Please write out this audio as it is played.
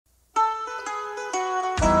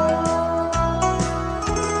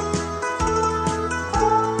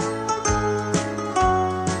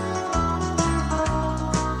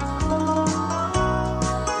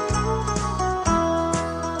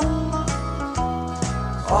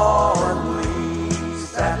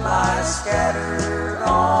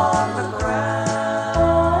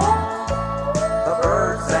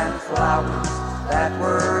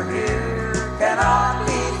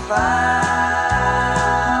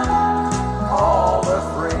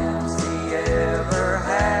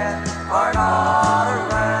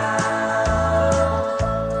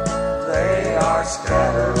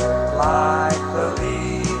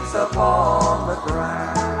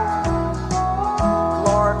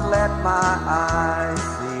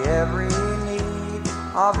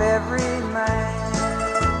of every man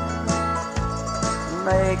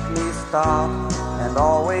make me stop and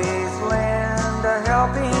always lend a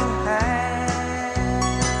helping hand.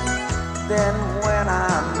 Then when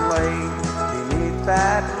I'm late beneath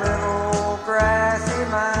that little grassy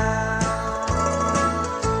mound,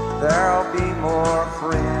 there'll be more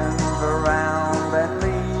friends around than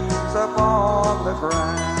leaves upon the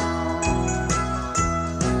ground.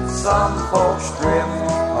 Some folks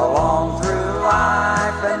drift along through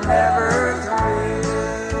life and never thrill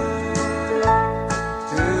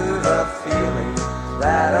to the feeling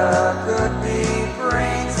that a good deed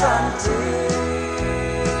brings until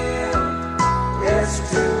it's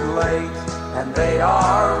too late and they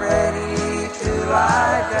are ready to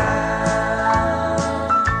lie down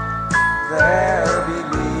there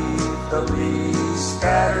beneath the leaves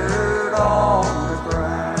scattered on the ground.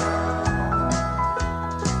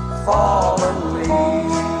 Fallen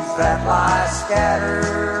leaves that lie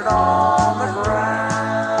scattered on the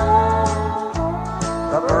ground.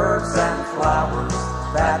 The birds and flowers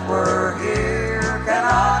that were here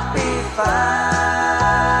cannot be found.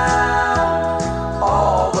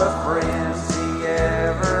 All the friends he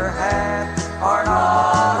ever had are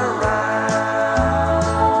not around.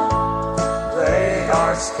 They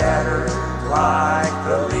are scattered like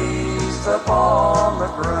the leaves upon the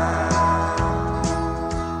ground.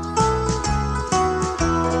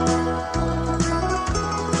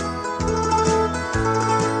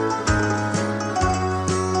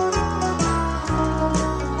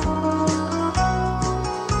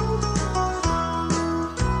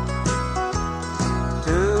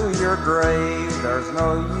 Your grave, there's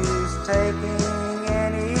no use taking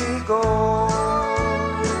any gold.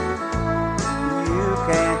 You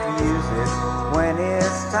can't use it when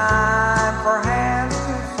it's time for hands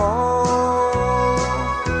to fold.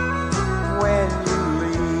 When you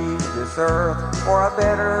leave this earth for a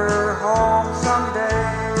better home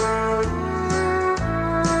someday,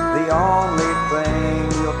 the only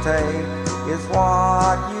thing you'll take is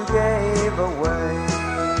what you gave away.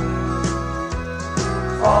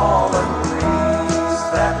 Fallen leaves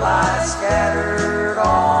that lie scattered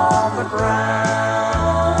on the ground.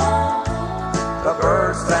 The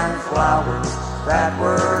birds and flowers that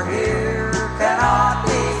were here cannot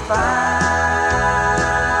be found.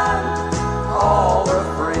 All the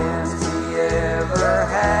friends he ever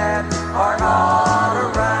had are not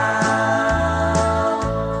around.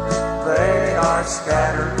 They are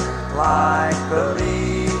scattered like the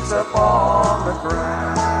leaves upon the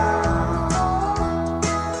ground.